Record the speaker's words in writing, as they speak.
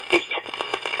Hey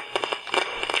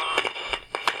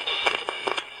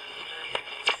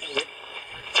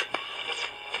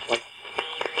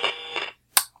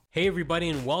everybody,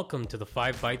 and welcome to the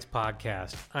 5 Bytes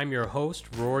Podcast. I'm your host,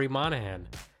 Rory Monahan.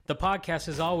 The podcast,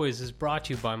 as always, is brought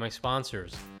to you by my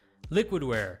sponsors.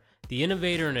 Liquidware, the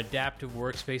innovator in adaptive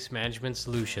workspace management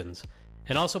solutions.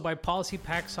 And also by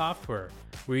PolicyPak Software,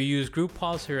 where you use Group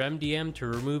Policy or MDM to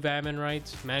remove admin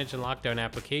rights, manage and lock down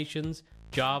applications,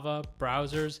 Java,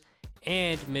 browsers,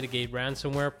 and mitigate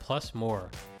ransomware, plus more.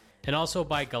 And also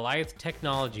by Goliath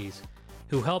Technologies,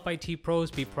 who help IT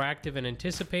pros be proactive and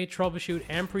anticipate, troubleshoot,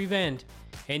 and prevent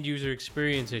end-user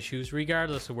experience issues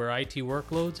regardless of where IT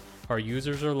workloads or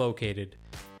users are located.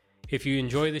 If you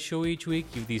enjoy the show each week,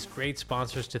 you have these great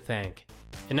sponsors to thank.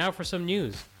 And now for some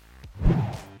news.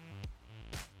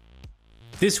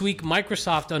 This week,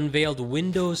 Microsoft unveiled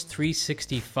Windows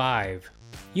 365.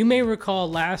 You may recall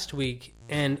last week,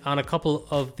 and on a couple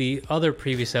of the other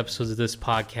previous episodes of this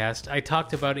podcast, I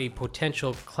talked about a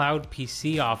potential cloud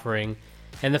PC offering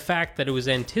and the fact that it was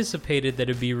anticipated that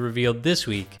it would be revealed this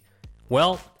week.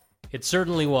 Well, it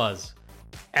certainly was.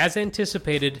 As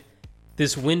anticipated,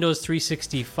 this Windows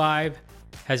 365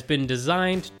 has been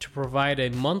designed to provide a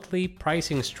monthly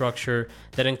pricing structure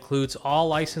that includes all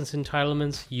license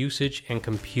entitlements, usage, and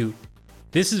compute.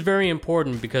 This is very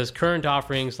important because current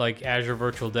offerings like Azure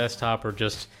Virtual Desktop or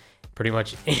just pretty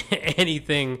much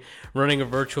anything running a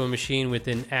virtual machine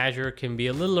within Azure can be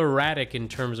a little erratic in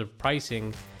terms of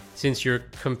pricing, since your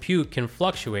compute can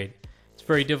fluctuate. It's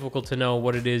very difficult to know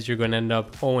what it is you're going to end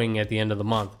up owing at the end of the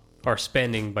month, or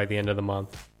spending by the end of the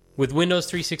month. With Windows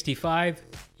 365,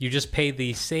 you just pay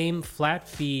the same flat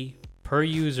fee per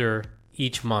user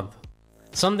each month.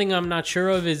 Something I'm not sure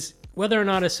of is whether or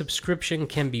not a subscription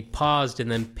can be paused and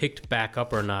then picked back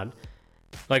up or not.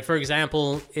 Like, for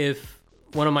example, if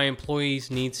one of my employees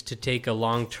needs to take a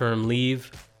long-term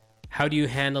leave, how do you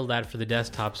handle that for the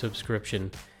desktop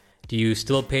subscription? Do you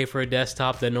still pay for a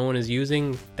desktop that no one is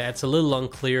using? That's a little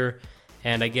unclear,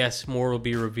 and I guess more will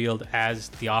be revealed as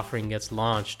the offering gets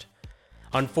launched.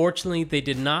 Unfortunately, they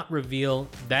did not reveal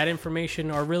that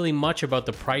information or really much about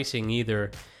the pricing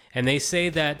either, and they say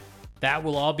that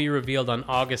will all be revealed on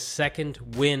August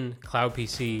 2nd when Cloud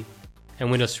PC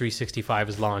and Windows 365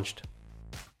 is launched.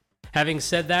 Having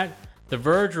said that, The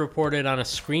Verge reported on a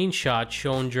screenshot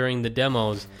shown during the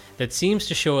demos that seems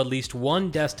to show at least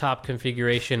one desktop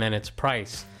configuration and its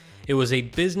price. It was a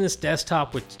business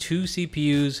desktop with 2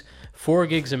 CPUs, 4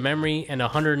 gigs of memory, and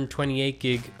 128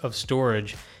 gig of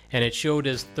storage, and it showed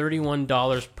as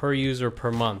 $31 per user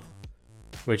per month,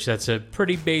 which that's a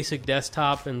pretty basic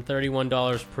desktop, and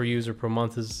 $31 per user per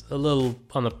month is a little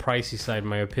on the pricey side in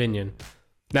my opinion.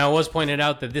 Now, it was pointed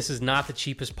out that this is not the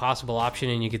cheapest possible option,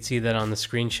 and you could see that on the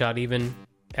screenshot even.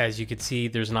 As you could see,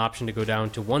 there's an option to go down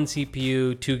to 1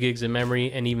 CPU, 2 gigs of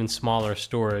memory, and even smaller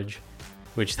storage,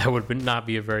 which that would not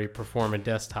be a very performant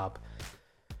desktop.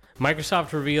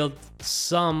 Microsoft revealed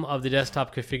some of the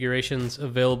desktop configurations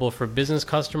available for business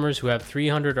customers who have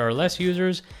 300 or less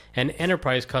users and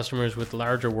enterprise customers with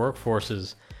larger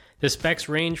workforces. The specs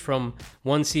range from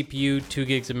 1 CPU, 2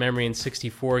 gigs of memory, and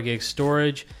 64 gigs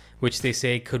storage, which they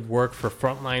say could work for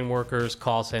frontline workers,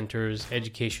 call centers,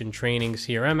 education, training,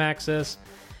 CRM access,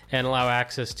 and allow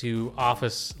access to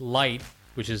Office Lite,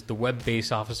 which is the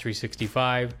web-based Office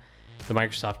 365, the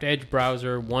Microsoft Edge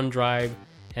browser, OneDrive,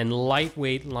 and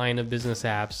lightweight line of business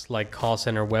apps like call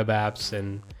center web apps,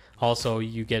 and also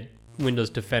you get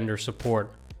Windows Defender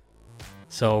support.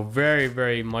 So very,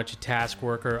 very much a task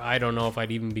worker. I don't know if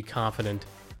I'd even be confident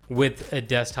with a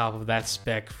desktop of that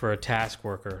spec for a task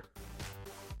worker,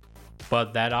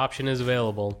 but that option is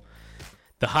available.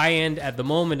 The high end at the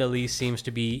moment at least seems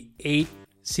to be 8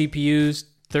 CPUs,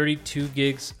 32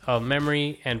 gigs of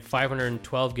memory, and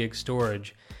 512 gig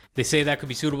storage. They say that could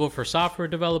be suitable for software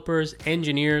developers,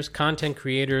 engineers, content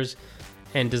creators,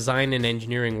 and design and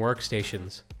engineering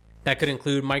workstations. That could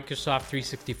include Microsoft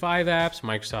 365 apps,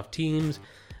 Microsoft Teams,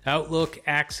 Outlook,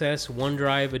 Access,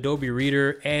 OneDrive, Adobe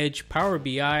Reader, Edge, Power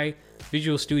BI,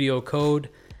 Visual Studio Code,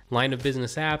 line of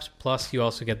business apps, plus you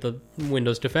also get the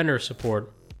Windows Defender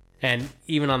support. And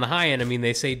even on the high end, I mean,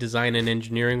 they say design and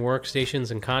engineering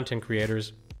workstations and content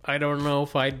creators. I don't know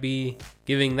if I'd be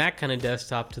giving that kind of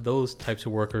desktop to those types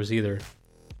of workers either.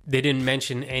 They didn't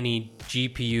mention any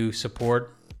GPU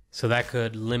support, so that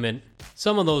could limit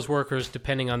some of those workers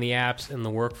depending on the apps and the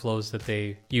workflows that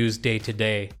they use day to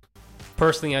day.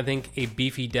 Personally, I think a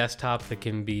beefy desktop that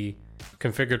can be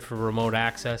configured for remote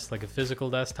access, like a physical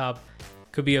desktop,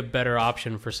 could be a better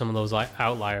option for some of those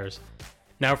outliers.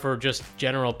 Now, for just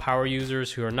general power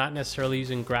users who are not necessarily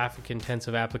using graphic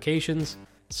intensive applications,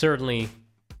 certainly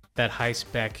that high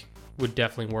spec would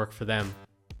definitely work for them.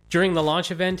 During the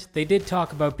launch event, they did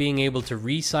talk about being able to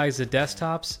resize the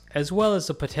desktops, as well as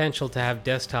the potential to have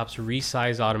desktops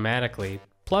resize automatically,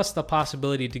 plus the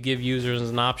possibility to give users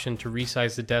an option to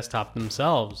resize the desktop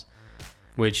themselves,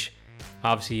 which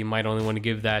obviously you might only want to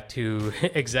give that to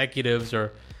executives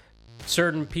or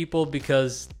certain people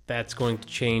because that's going to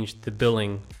change the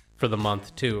billing for the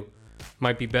month too.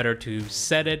 Might be better to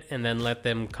set it and then let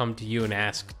them come to you and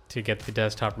ask to get the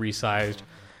desktop resized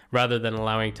rather than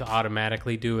allowing to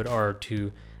automatically do it or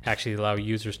to actually allow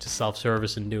users to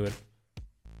self-service and do it.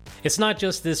 It's not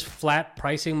just this flat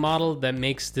pricing model that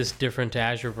makes this different to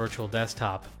Azure Virtual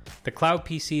Desktop. The Cloud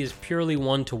PC is purely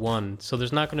one-to-one, so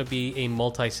there's not going to be a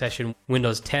multi-session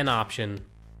Windows 10 option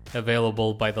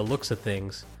available by the looks of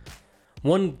things.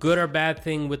 One good or bad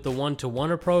thing with the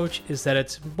one-to-one approach is that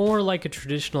it's more like a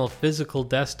traditional physical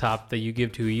desktop that you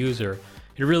give to a user.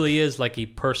 It really is like a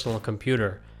personal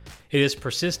computer. It is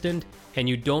persistent, and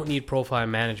you don't need profile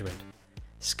management.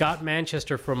 Scott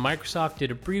Manchester from Microsoft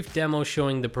did a brief demo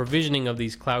showing the provisioning of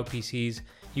these cloud PCs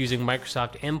using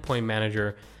Microsoft Endpoint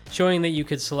Manager, showing that you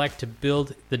could select to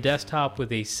build the desktop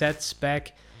with a set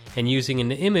spec and using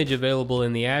an image available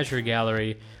in the Azure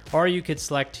gallery, or you could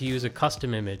select to use a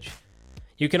custom image.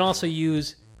 You can also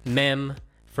use MEM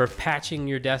for patching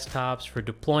your desktops, for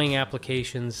deploying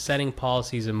applications, setting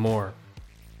policies, and more.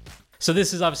 So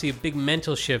this is obviously a big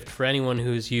mental shift for anyone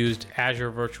who's used Azure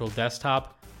Virtual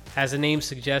Desktop. As the name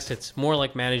suggests, it's more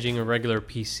like managing a regular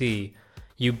PC.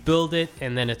 You build it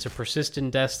and then it's a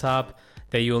persistent desktop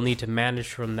that you'll need to manage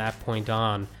from that point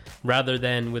on, rather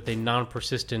than with a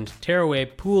non-persistent tearaway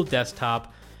pool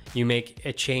desktop, you make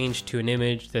a change to an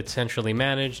image that's centrally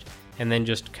managed and then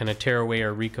just kind of tear away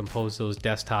or recompose those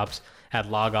desktops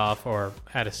at log off or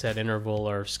at a set interval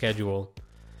or schedule.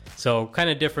 So kind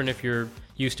of different if you're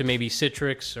used to maybe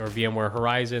Citrix or VMware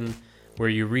Horizon, where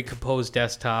you recompose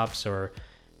desktops, or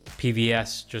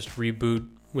PVS, just reboot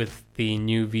with the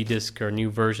new vDisk or new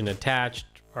version attached,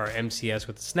 or MCS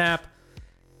with Snap.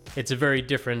 It's a very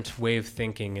different way of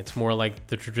thinking. It's more like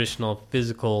the traditional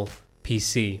physical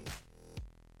PC.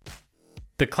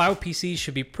 The cloud PC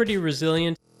should be pretty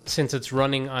resilient since it's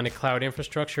running on a cloud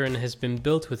infrastructure and has been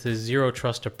built with a zero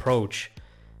trust approach.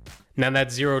 Now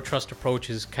that zero trust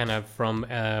approach is kind of from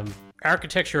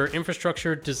architecture or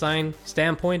infrastructure design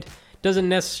standpoint. Doesn't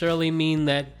necessarily mean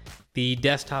that the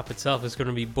desktop itself is going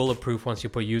to be bulletproof once you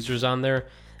put users on there.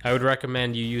 I would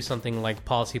recommend you use something like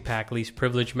PolicyPak Least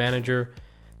Privilege Manager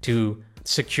to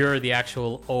secure the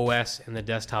actual OS and the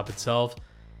desktop itself.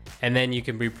 And then you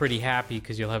can be pretty happy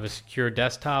because you'll have a secure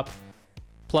desktop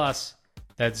plus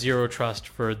that zero trust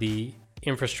for the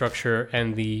infrastructure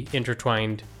and the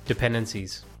intertwined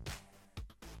dependencies.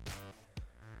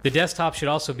 The desktop should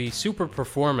also be super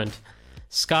performant.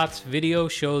 Scott's video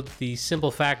showed the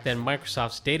simple fact that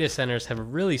Microsoft's data centers have a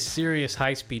really serious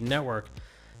high-speed network.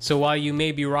 So while you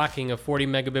may be rocking a 40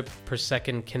 megabit per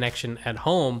second connection at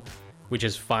home, which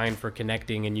is fine for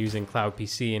connecting and using Cloud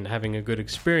PC and having a good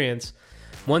experience,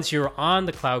 once you're on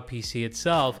the Cloud PC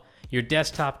itself, your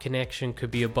desktop connection could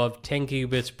be above 10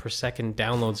 gigabits per second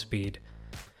download speed.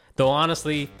 Though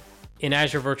honestly, in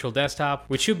Azure Virtual Desktop,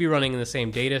 which should be running in the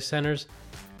same data centers,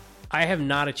 I have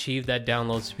not achieved that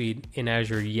download speed in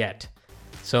Azure yet.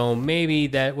 So maybe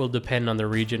that will depend on the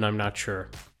region, I'm not sure.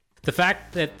 The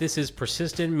fact that this is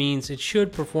persistent means it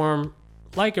should perform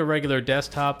like a regular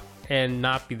desktop and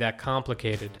not be that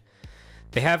complicated.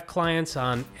 They have clients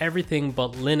on everything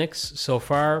but Linux so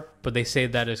far, but they say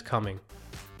that is coming.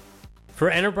 For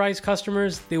enterprise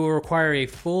customers, they will require a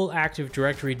full Active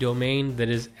Directory domain that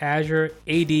is Azure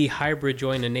AD Hybrid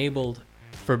Join enabled.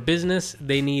 For business,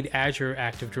 they need Azure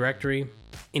Active Directory.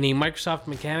 In a Microsoft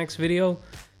Mechanics video,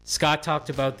 Scott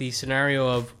talked about the scenario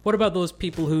of what about those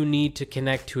people who need to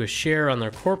connect to a share on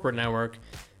their corporate network,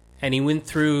 and he went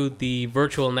through the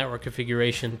virtual network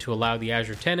configuration to allow the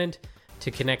Azure tenant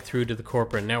to connect through to the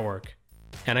corporate network.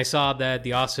 And I saw that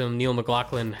the awesome Neil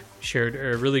McLaughlin shared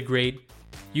a really great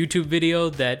YouTube video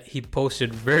that he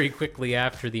posted very quickly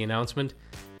after the announcement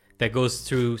that goes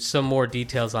through some more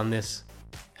details on this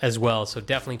as well. So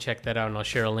definitely check that out, and I'll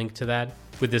share a link to that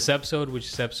with this episode, which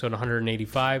is episode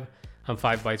 185 on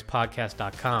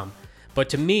 5bytespodcast.com. But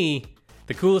to me,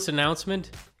 the coolest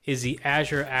announcement is the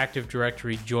Azure Active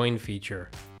Directory Join feature.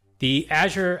 The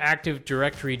Azure Active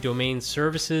Directory domain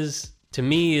services, to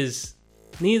me, is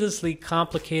needlessly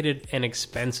complicated and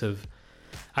expensive.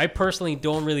 I personally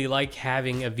don't really like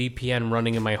having a VPN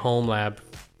running in my home lab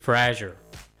for Azure.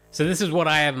 So this is what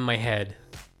I have in my head.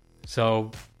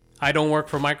 So I don't work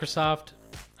for Microsoft.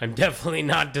 I'm definitely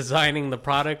not designing the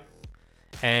product.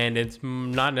 and it's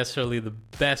not necessarily the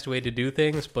best way to do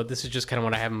things, but this is just kind of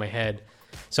what I have in my head.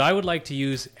 So I would like to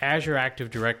use Azure Active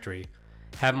Directory,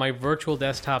 have my virtual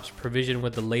desktops provisioned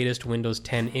with the latest Windows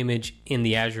 10 image in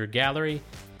the Azure Gallery,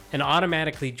 and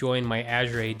automatically join my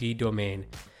Azure AD domain.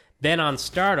 Then on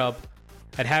startup,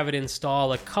 I'd have it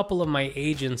install a couple of my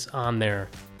agents on there.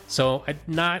 So I'm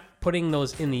not putting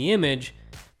those in the image,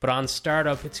 but on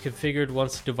startup, it's configured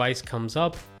once the device comes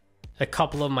up. A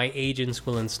couple of my agents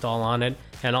will install on it,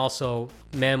 and also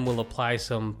Mem will apply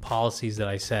some policies that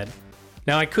I set.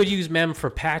 Now I could use Mem for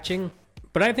patching,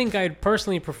 but I think I'd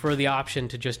personally prefer the option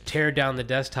to just tear down the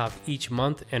desktop each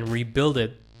month and rebuild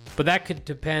it, but that could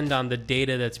depend on the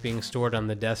data that's being stored on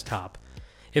the desktop.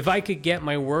 If I could get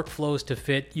my workflows to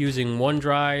fit using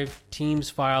OneDrive, Teams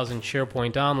files, and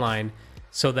SharePoint Online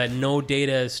so that no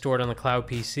data is stored on the cloud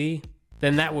PC,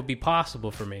 then that would be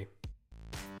possible for me.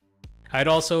 I'd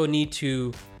also need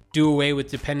to do away with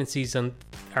dependencies on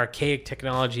archaic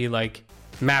technology like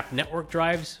map network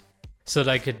drives so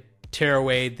that I could tear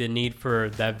away the need for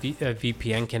that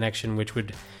VPN connection, which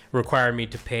would require me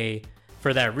to pay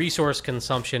for that resource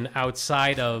consumption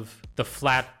outside of the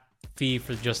flat fee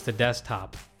for just the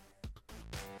desktop.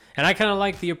 And I kind of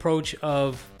like the approach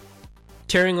of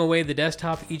tearing away the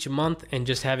desktop each month and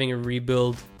just having a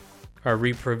rebuild or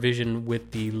reprovision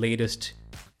with the latest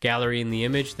gallery in the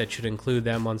image that should include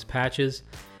that month's patches,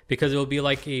 because it will be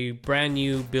like a brand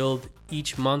new build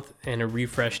each month and a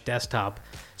refreshed desktop.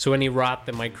 So any rot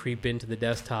that might creep into the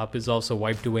desktop is also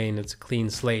wiped away and it's a clean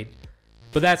slate.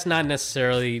 But that's not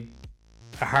necessarily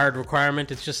a hard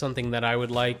requirement. It's just something that I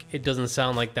would like. It doesn't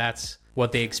sound like that's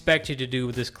what they expect you to do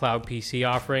with this cloud PC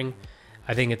offering.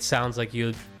 I think it sounds like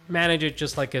you'd manage it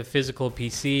just like a physical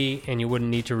PC and you wouldn't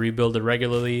need to rebuild it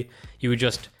regularly. You would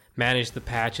just manage the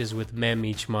patches with Mem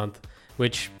each month,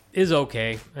 which is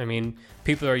okay. I mean,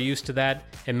 people are used to that.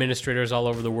 Administrators all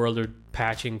over the world are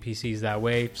patching PCs that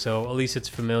way, so at least it's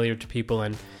familiar to people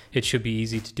and it should be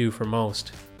easy to do for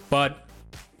most. But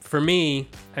for me,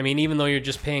 I mean, even though you're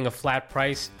just paying a flat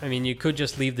price, I mean, you could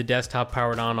just leave the desktop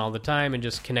powered on all the time and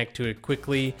just connect to it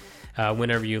quickly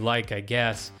whenever you like, I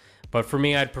guess. But for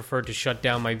me, I'd prefer to shut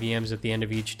down my VMs at the end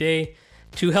of each day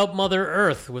to help Mother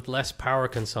Earth with less power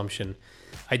consumption.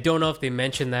 I don't know if they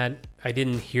mentioned that. I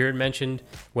didn't hear it mentioned,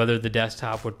 whether the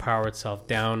desktop would power itself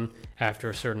down after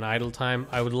a certain idle time.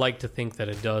 I would like to think that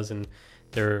it does, and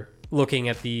they're looking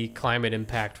at the climate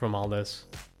impact from all this.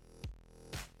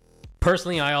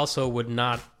 Personally, I also would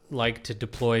not like to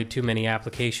deploy too many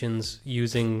applications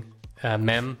using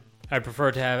Mem. I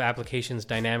prefer to have applications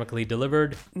dynamically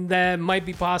delivered. That might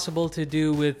be possible to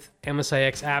do with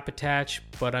MSIX App Attach,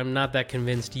 but I'm not that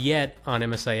convinced yet on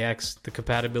MSIX. The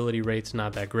compatibility rate's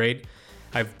not that great.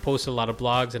 I've posted a lot of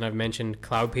blogs and I've mentioned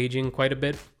Cloud Paging quite a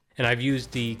bit. And I've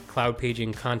used the Cloud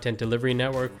Paging Content Delivery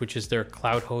Network, which is their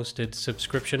cloud-hosted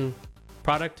subscription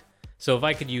product. So if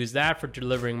I could use that for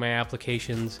delivering my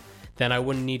applications, then I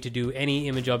wouldn't need to do any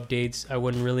image updates. I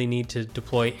wouldn't really need to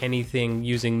deploy anything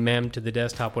using Mem to the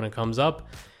desktop when it comes up.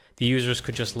 The users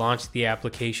could just launch the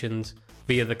applications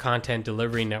via the content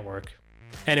delivery network.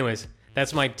 Anyways,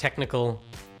 that's my technical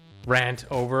rant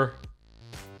over.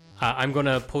 I'm going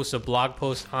to post a blog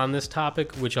post on this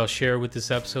topic, which I'll share with this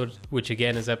episode, which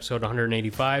again is episode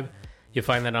 185. You'll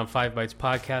find that on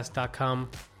 5bytespodcast.com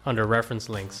under reference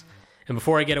links. And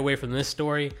before I get away from this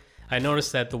story, I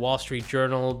noticed that the Wall Street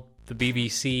Journal, the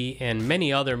BBC, and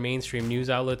many other mainstream news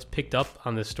outlets picked up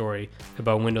on this story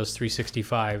about Windows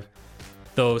 365,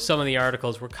 though some of the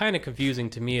articles were kind of confusing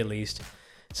to me at least,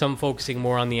 some focusing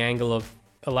more on the angle of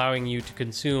allowing you to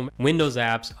consume Windows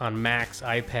apps on Macs,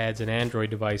 iPads, and Android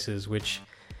devices, which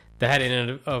that in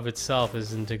and of itself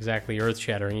isn't exactly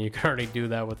earth-shattering. You can already do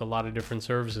that with a lot of different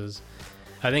services.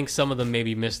 I think some of them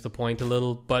maybe missed the point a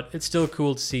little, but it's still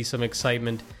cool to see some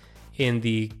excitement in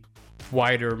the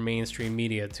wider mainstream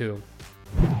media too.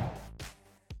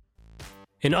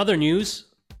 In other news,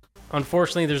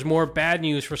 unfortunately there's more bad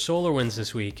news for SolarWinds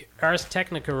this week. Ars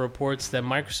Technica reports that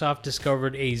Microsoft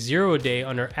discovered a 0-day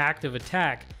under active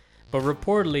attack, but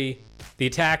reportedly the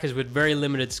attack is with very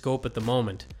limited scope at the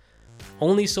moment.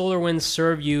 Only SolarWinds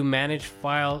ServeView Managed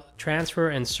File Transfer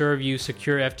and ServeView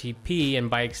Secure FTP, and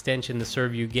by extension the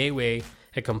ServeView Gateway,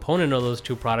 a component of those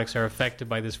two products, are affected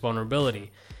by this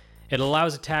vulnerability. It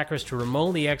allows attackers to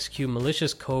remotely execute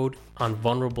malicious code on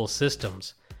vulnerable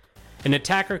systems. An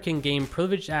attacker can gain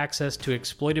privileged access to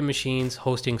exploited machines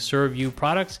hosting ServeView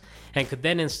products and could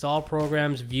then install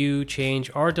programs, view,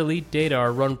 change, or delete data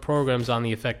or run programs on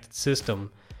the affected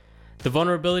system. The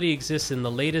vulnerability exists in the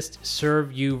latest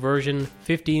ServeView version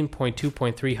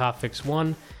 15.2.3 hotfix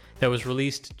 1 that was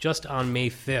released just on May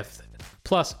 5th,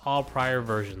 plus all prior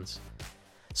versions.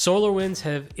 SolarWinds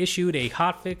have issued a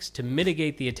hotfix to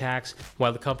mitigate the attacks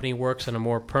while the company works on a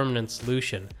more permanent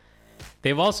solution.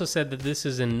 They've also said that this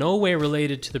is in no way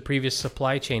related to the previous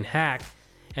supply chain hack,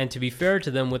 and to be fair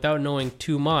to them, without knowing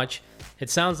too much, it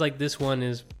sounds like this one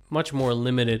is much more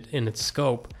limited in its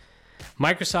scope.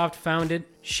 Microsoft found it,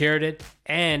 shared it,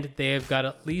 and they have got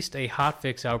at least a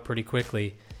hotfix out pretty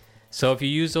quickly. So if you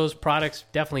use those products,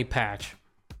 definitely patch.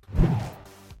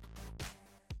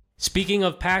 Speaking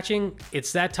of patching,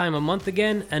 it's that time of month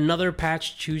again. Another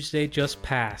Patch Tuesday just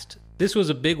passed. This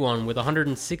was a big one with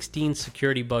 116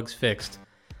 security bugs fixed.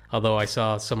 Although I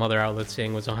saw some other outlets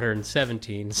saying it was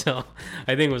 117, so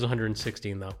I think it was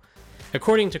 116 though.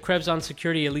 According to Krebs on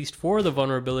Security, at least 4 of the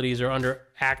vulnerabilities are under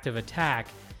active attack.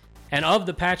 And of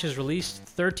the patches released,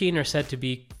 13 are said to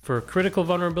be for critical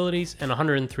vulnerabilities and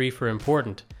 103 for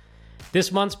important.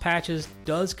 This month's patches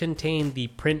does contain the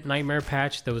Print Nightmare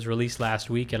patch that was released last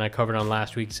week and I covered on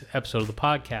last week's episode of the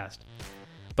podcast.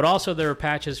 But also there are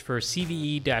patches for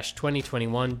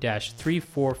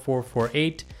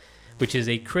CVE-2021-34448, which is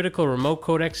a critical remote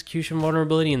code execution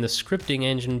vulnerability in the scripting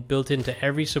engine built into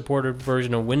every supported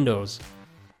version of Windows.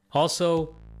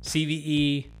 Also,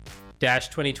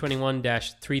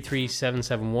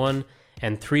 CVE-2021-33771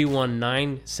 and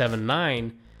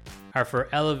 31979 are for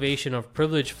elevation of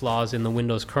privilege flaws in the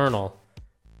Windows kernel,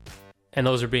 and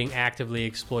those are being actively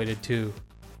exploited too.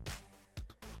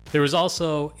 There was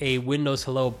also a Windows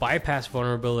Hello bypass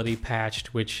vulnerability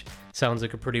patched, which sounds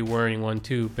like a pretty worrying one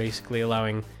too, basically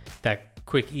allowing that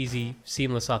quick, easy,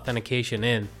 seamless authentication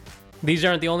in. These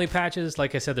aren't the only patches.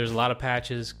 Like I said, there's a lot of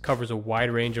patches, covers a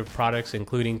wide range of products,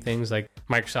 including things like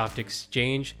Microsoft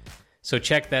Exchange. So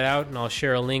check that out, and I'll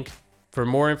share a link for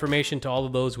more information to all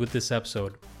of those with this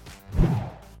episode.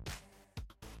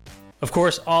 Of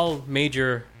course, all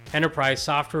major enterprise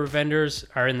software vendors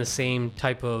are in the same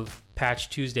type of Patch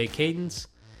Tuesday cadence,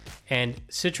 and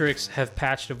Citrix have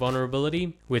patched a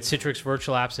vulnerability with Citrix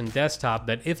Virtual Apps and Desktop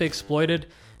that, if exploited,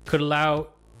 could allow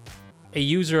a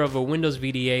user of a Windows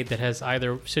VDA that has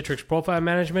either Citrix Profile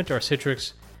Management or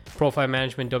Citrix Profile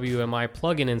Management WMI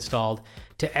plugin installed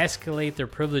to escalate their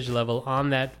privilege level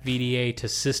on that VDA to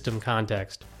system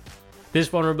context. This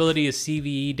vulnerability is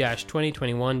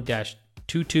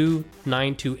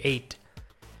CVE-2021-22928,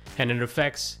 and it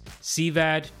affects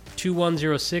CVAD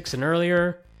 2106 and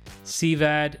earlier,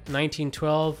 CVAD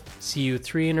 1912,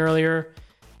 CU3 and earlier,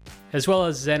 as well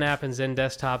as XenApp and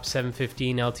XenDesktop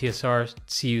 715 LTSR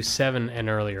CU7 and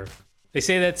earlier. They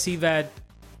say that CVAD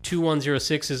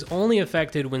 2106 is only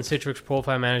affected when Citrix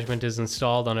Profile Management is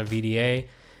installed on a VDA,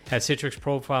 as Citrix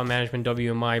Profile Management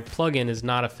WMI plugin is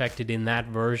not affected in that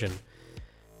version.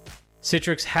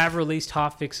 Citrix have released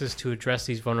hotfixes to address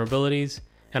these vulnerabilities,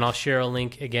 and I'll share a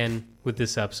link again with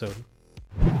this episode.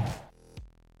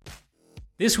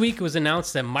 This week it was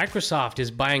announced that Microsoft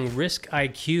is buying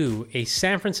RiskIQ, a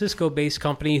San Francisco-based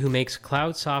company who makes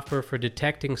cloud software for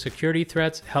detecting security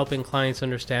threats, helping clients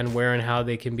understand where and how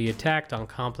they can be attacked on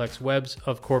complex webs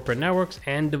of corporate networks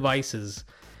and devices.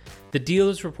 The deal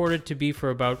is reported to be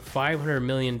for about $500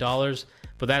 million,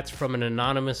 but that's from an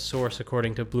anonymous source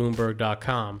according to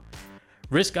Bloomberg.com.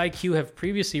 RiskIQ have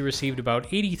previously received about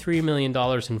 $83 million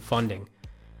in funding.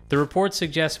 The report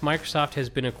suggests Microsoft has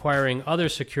been acquiring other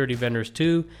security vendors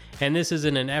too, and this is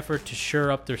in an effort to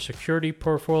shore up their security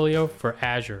portfolio for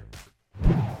Azure.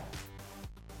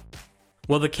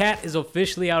 Well, the cat is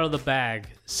officially out of the bag.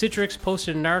 Citrix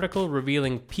posted an article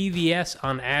revealing PVS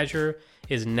on Azure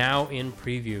is now in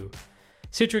preview.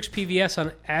 Citrix PVS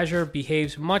on Azure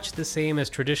behaves much the same as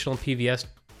traditional PVS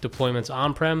deployments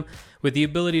on-prem, with the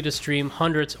ability to stream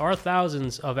hundreds or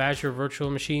thousands of Azure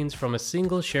virtual machines from a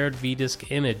single shared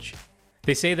vDisk image.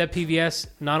 They say that PVS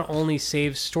not only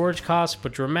saves storage costs,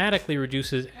 but dramatically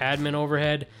reduces admin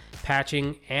overhead,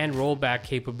 patching, and rollback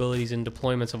capabilities in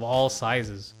deployments of all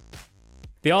sizes.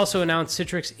 They also announced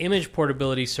Citrix Image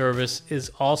Portability Service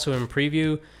is also in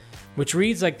preview, which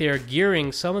reads like they are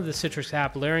gearing some of the Citrix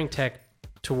app layering tech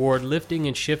toward lifting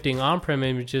and shifting on-prem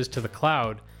images to the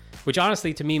cloud, which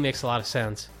honestly to me makes a lot of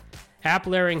sense. App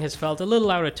layering has felt a little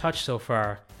out of touch so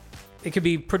far. It could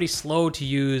be pretty slow to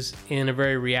use in a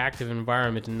very reactive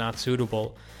environment and not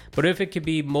suitable, but if it could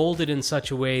be molded in such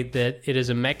a way that it is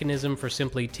a mechanism for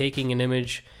simply taking an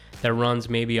image that runs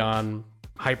maybe on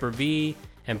Hyper-V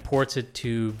and ports it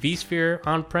to vSphere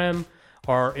on-prem,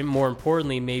 or more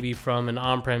importantly maybe from an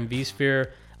on-prem vSphere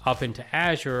up into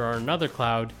Azure or another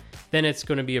cloud, then it's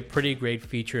going to be a pretty great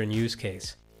feature and use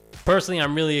case. Personally,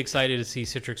 I'm really excited to see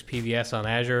Citrix PVS on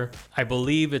Azure. I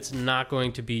believe it's not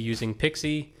going to be using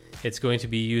Pixie. It's going to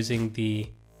be using the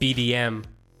BDM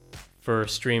for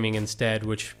streaming instead,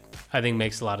 which I think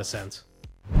makes a lot of sense.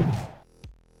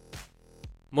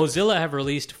 Mozilla have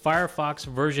released Firefox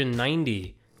version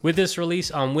 90. With this release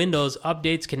on Windows,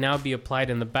 updates can now be applied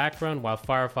in the background while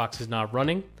Firefox is not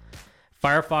running.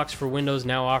 Firefox for Windows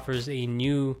now offers a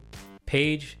new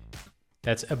page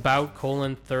that's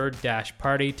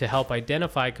about:3rd-party to help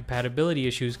identify compatibility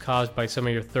issues caused by some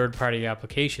of your third-party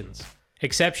applications.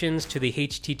 Exceptions to the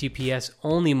HTTPS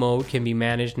only mode can be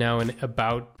managed now in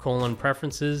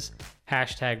about:preferences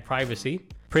 #privacy.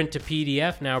 Print to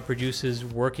PDF now produces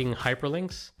working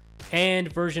hyperlinks.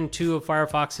 And version 2 of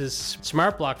Firefox's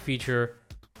Smart Block feature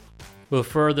will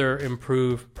further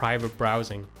improve private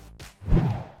browsing.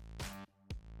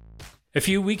 A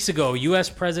few weeks ago, US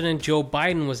President Joe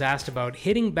Biden was asked about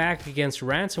hitting back against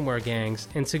ransomware gangs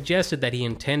and suggested that he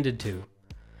intended to.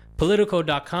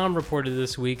 Politico.com reported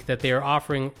this week that they are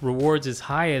offering rewards as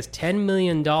high as $10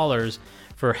 million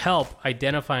for help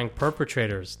identifying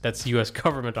perpetrators. That's the US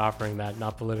government offering that,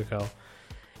 not Politico.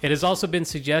 It has also been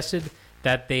suggested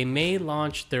that they may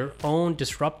launch their own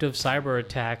disruptive cyber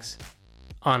attacks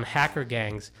on hacker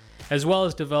gangs, as well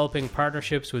as developing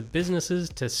partnerships with businesses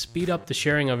to speed up the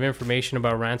sharing of information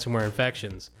about ransomware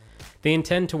infections. They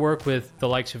intend to work with the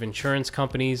likes of insurance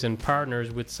companies and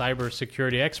partners with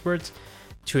cybersecurity experts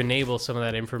to enable some of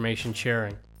that information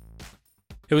sharing.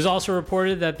 It was also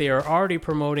reported that they are already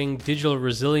promoting digital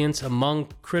resilience among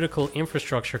critical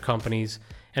infrastructure companies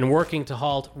and working to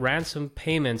halt ransom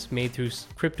payments made through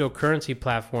cryptocurrency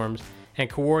platforms and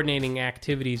coordinating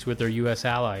activities with their US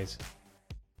allies.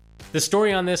 The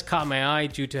story on this caught my eye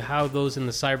due to how those in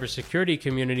the cybersecurity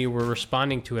community were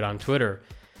responding to it on Twitter.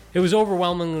 It was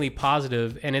overwhelmingly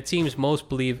positive, and it seems most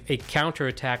believe a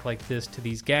counterattack like this to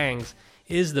these gangs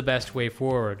is the best way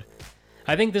forward.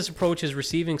 I think this approach is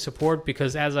receiving support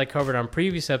because, as I covered on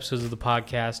previous episodes of the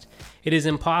podcast, it is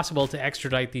impossible to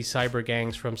extradite these cyber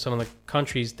gangs from some of the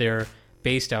countries they're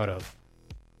based out of.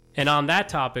 And on that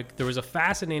topic, there was a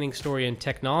fascinating story in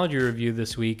Technology Review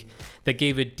this week that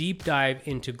gave a deep dive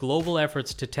into global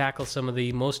efforts to tackle some of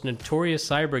the most notorious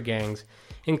cyber gangs,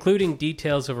 including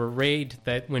details of a raid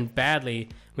that went badly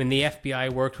when the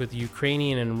FBI worked with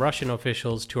Ukrainian and Russian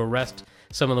officials to arrest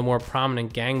some of the more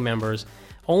prominent gang members,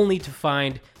 only to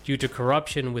find, due to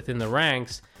corruption within the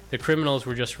ranks, the criminals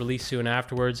were just released soon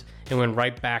afterwards and went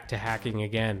right back to hacking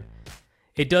again.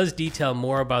 It does detail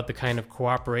more about the kind of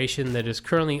cooperation that is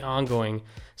currently ongoing,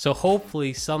 so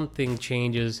hopefully something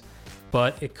changes,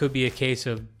 but it could be a case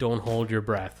of don't hold your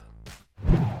breath.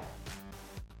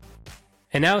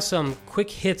 And now some quick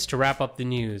hits to wrap up the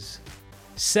news.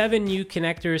 7 new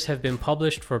connectors have been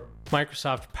published for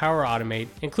Microsoft Power Automate,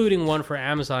 including one for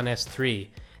Amazon S3.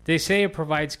 They say it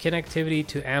provides connectivity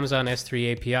to Amazon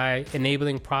S3 API,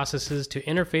 enabling processes to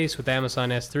interface with Amazon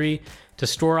S3 to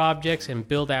store objects and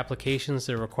build applications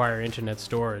that require internet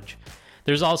storage.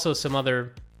 There's also some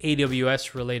other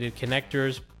AWS-related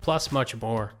connectors, plus much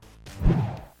more.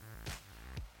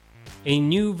 A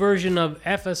new version of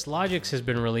FSLogix has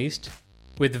been released,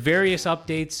 with various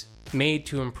updates made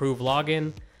to improve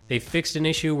login. They fixed an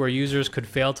issue where users could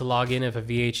fail to log in if a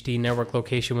VHD network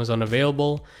location was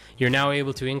unavailable. You're now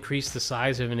able to increase the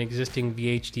size of an existing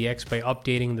VHDX by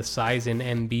updating the size in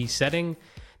MB setting.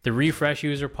 The refresh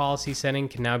user policy setting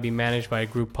can now be managed by a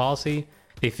group policy.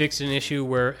 They fixed an issue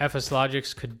where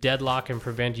FSLogix could deadlock and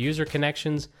prevent user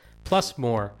connections, plus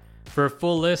more. For a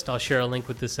full list, I'll share a link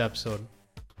with this episode.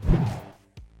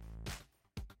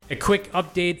 A quick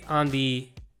update on the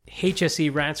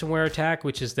HSE ransomware attack,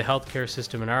 which is the healthcare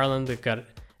system in Ireland that got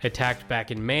attacked back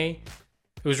in May.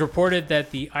 It was reported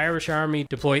that the Irish Army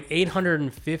deployed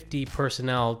 850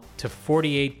 personnel to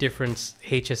 48 different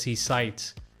HSE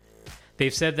sites.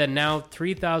 They've said that now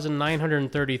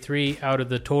 3,933 out of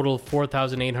the total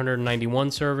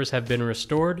 4,891 servers have been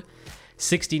restored.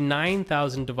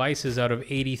 69,000 devices out of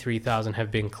 83,000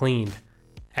 have been cleaned.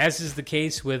 As is the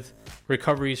case with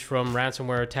recoveries from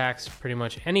ransomware attacks pretty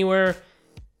much anywhere,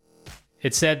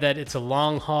 it said that it's a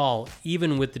long haul,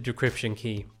 even with the decryption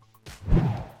key.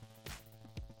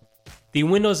 The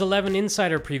Windows 11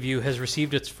 Insider Preview has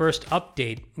received its first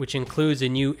update, which includes a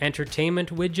new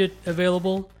entertainment widget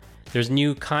available. There's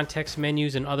new context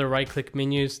menus and other right-click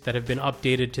menus that have been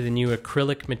updated to the new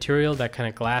acrylic material, that kind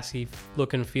of glassy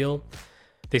look and feel.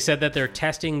 They said that they're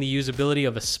testing the usability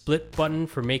of a split button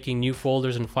for making new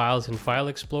folders and files in File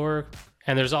Explorer.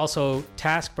 And there's also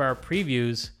taskbar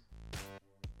previews.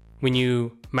 When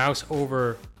you mouse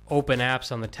over open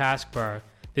apps on the taskbar,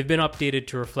 they've been updated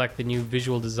to reflect the new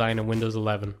visual design of Windows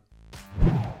 11.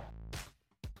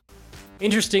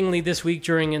 Interestingly, this week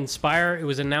during Inspire, it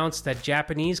was announced that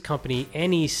Japanese company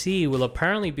NEC will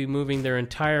apparently be moving their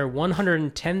entire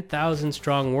 110,000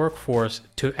 strong workforce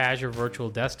to Azure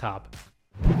Virtual Desktop.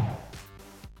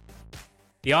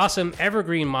 The awesome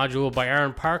Evergreen module by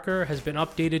Aaron Parker has been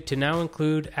updated to now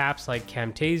include apps like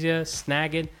Camtasia,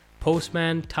 Snagit,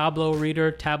 Postman, Tableau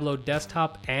Reader, Tableau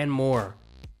Desktop, and more.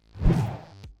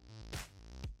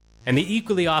 And the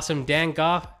equally awesome Dan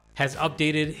Goff has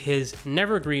updated his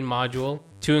Nevergreen module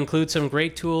to include some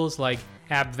great tools like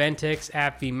AppVentix,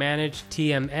 AppVManage,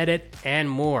 TM-Edit, and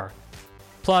more.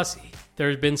 Plus,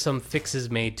 there's been some fixes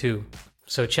made too,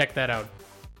 so check that out.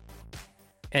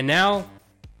 And now,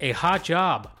 a hot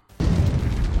job.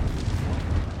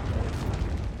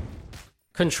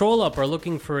 ControlUp are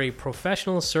looking for a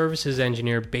professional services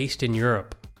engineer based in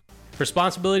Europe.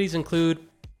 Responsibilities include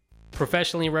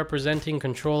professionally representing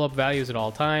ControlUp values at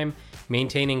all time,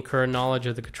 maintaining current knowledge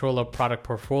of the ControlUp product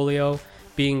portfolio,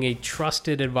 being a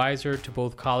trusted advisor to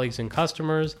both colleagues and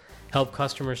customers, help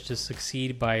customers to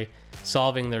succeed by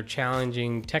solving their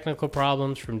challenging technical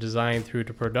problems from design through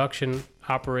to production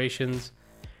operations,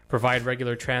 provide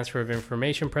regular transfer of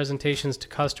information presentations to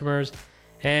customers,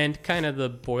 and kind of the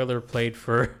boilerplate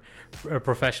for a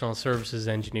professional services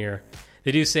engineer.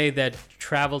 They do say that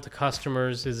travel to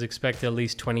customers is expected at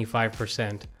least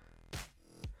 25%.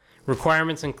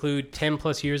 Requirements include 10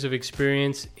 plus years of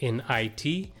experience in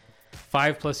IT,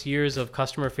 5 plus years of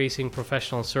customer-facing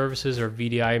professional services or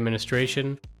VDI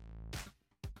administration,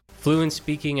 fluent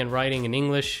speaking and writing in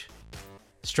English,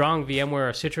 strong VMware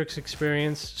or Citrix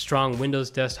experience, strong Windows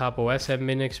Desktop OS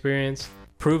admin experience,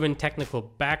 proven technical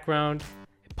background,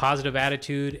 positive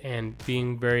attitude, and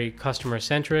being very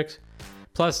customer-centric.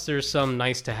 Plus, there's some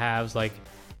nice-to-haves like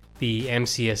the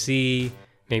MCSE,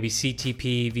 maybe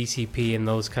CTP, VCP, and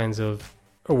those kinds of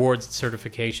awards and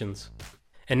certifications.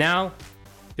 And now,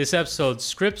 this episode's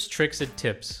scripts, tricks, and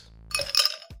tips.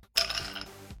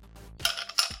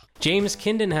 James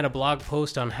Kindon had a blog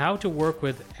post on how to work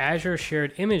with Azure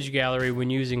Shared Image Gallery when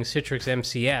using Citrix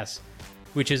MCS,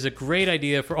 which is a great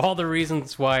idea for all the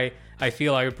reasons why I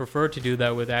feel I would prefer to do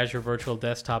that with Azure Virtual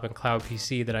Desktop and Cloud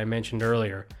PC that I mentioned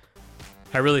earlier.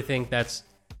 I really think that's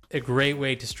a great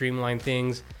way to streamline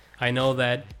things. I know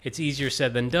that it's easier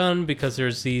said than done because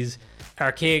there's these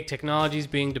archaic technologies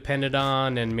being depended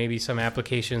on and maybe some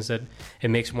applications that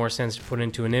it makes more sense to put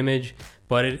into an image,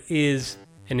 but it is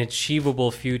an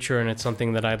achievable future and it's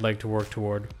something that I'd like to work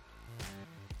toward.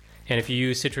 And if you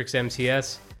use Citrix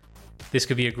MCS, this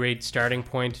could be a great starting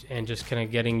point and just kind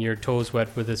of getting your toes wet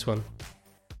with this one.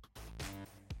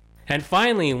 And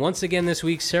finally, once again this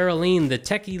week, Sarah Lean, the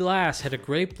techie lass, had a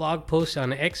great blog post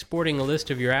on exporting a list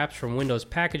of your apps from Windows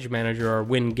Package Manager, or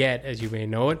WinGet as you may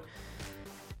know it,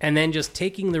 and then just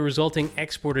taking the resulting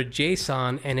exported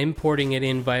JSON and importing it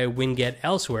in via WinGet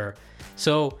elsewhere.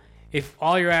 So if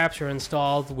all your apps are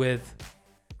installed with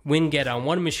WinGet on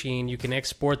one machine, you can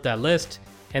export that list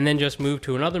and then just move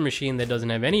to another machine that doesn't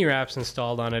have any of your apps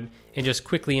installed on it and just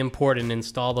quickly import and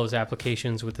install those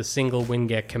applications with a single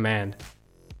WinGet command.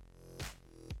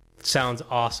 Sounds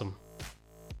awesome.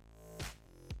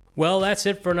 Well, that's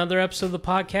it for another episode of the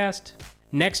podcast.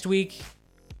 Next week,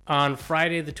 on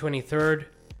Friday the 23rd,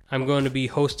 I'm going to be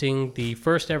hosting the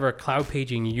first ever Cloud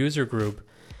Paging user group.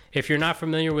 If you're not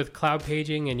familiar with Cloud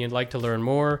Paging and you'd like to learn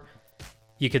more,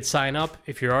 you could sign up.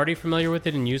 If you're already familiar with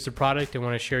it and use the product and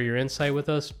want to share your insight with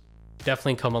us,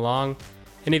 definitely come along.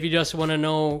 And if you just want to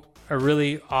know a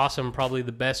really awesome, probably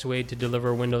the best way to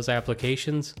deliver Windows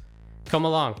applications, come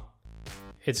along.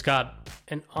 It's got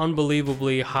an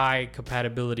unbelievably high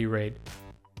compatibility rate.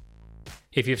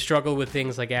 If you've struggled with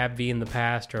things like AppV in the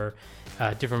past or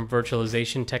different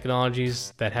virtualization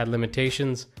technologies that had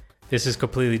limitations, this is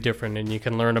completely different and you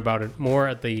can learn about it more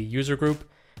at the user group,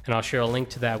 and I'll share a link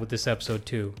to that with this episode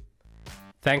too.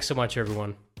 Thanks so much,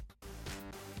 everyone.